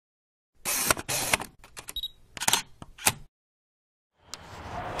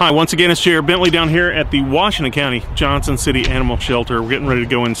Hi, once again, it's J.R. Bentley down here at the Washington County Johnson City Animal Shelter. We're getting ready to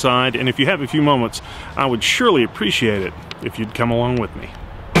go inside, and if you have a few moments, I would surely appreciate it if you'd come along with me.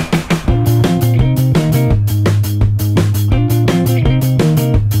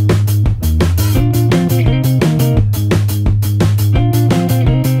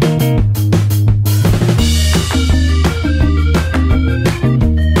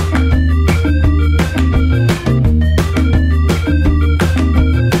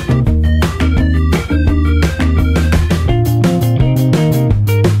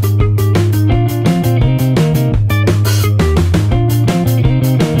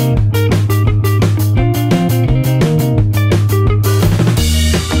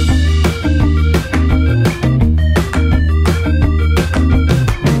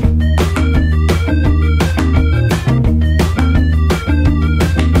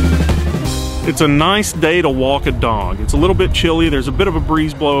 It's a nice day to walk a dog. It's a little bit chilly, there's a bit of a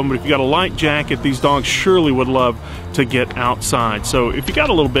breeze blowing, but if you got a light jacket, these dogs surely would love to get outside. So if you got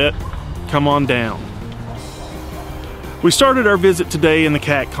a little bit, come on down. We started our visit today in the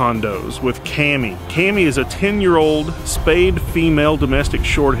cat condos with Cammy. Cammy is a 10-year-old spayed female domestic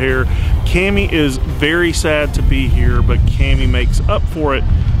short hair. Cammy is very sad to be here, but Cammy makes up for it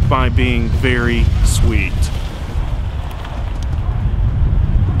by being very sweet.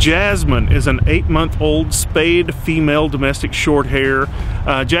 Jasmine is an 8-month-old spayed female domestic short hair.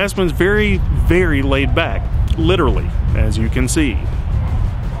 Jasmine's very, very laid back, literally, as you can see.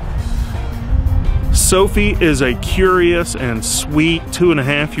 Sophie is a curious and sweet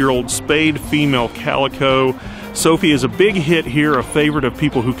 2.5-year-old spayed female calico. Sophie is a big hit here, a favorite of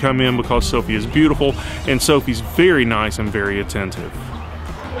people who come in because Sophie is beautiful, and Sophie's very nice and very attentive.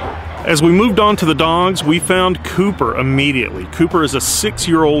 As we moved on to the dogs, we found Cooper immediately. Cooper is a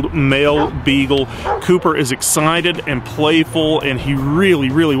 6-year-old male beagle. Cooper is excited and playful, and he really,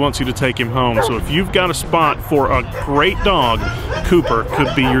 really wants you to take him home. So if you've got a spot for a great dog, Cooper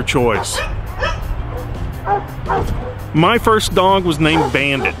could be your choice. My first dog was named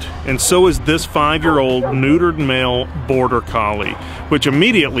Bandit, and so is this 5-year-old neutered male border collie, which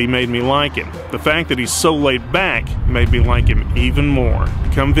immediately made me like him. The fact that he's so laid back made me like him even more.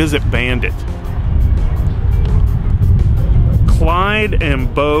 Come visit Bandit. Clyde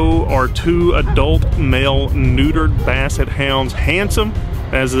and Bo are 2 adult male neutered basset hounds, handsome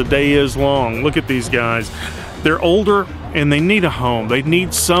as the day is long. Look at these guys. They're older and they need a home. They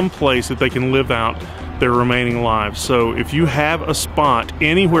need some place that they can live out their remaining lives. So if you have a spot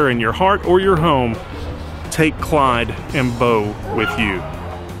anywhere in your heart or your home, take Clyde and Bo with you.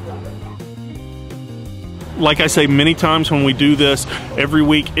 Like I say many times when we do this every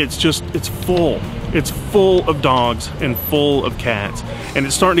week, it's full. It's full of dogs and full of cats, and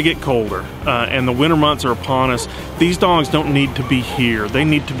it's starting to get colder, and the winter months are upon us. These dogs don't need to be here. They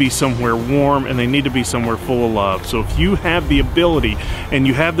need to be somewhere warm, and they need to be somewhere full of love. So if you have the ability and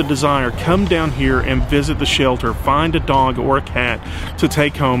you have the desire, come down here and visit the shelter. Find a dog or a cat to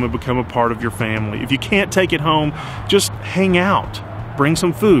take home and become a part of your family. If you can't take it home, just hang out. Bring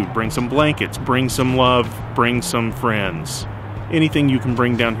some food, bring some blankets, bring some love, bring some friends. Anything you can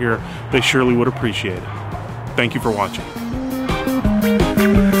bring down here, they surely would appreciate it. Thank you for watching.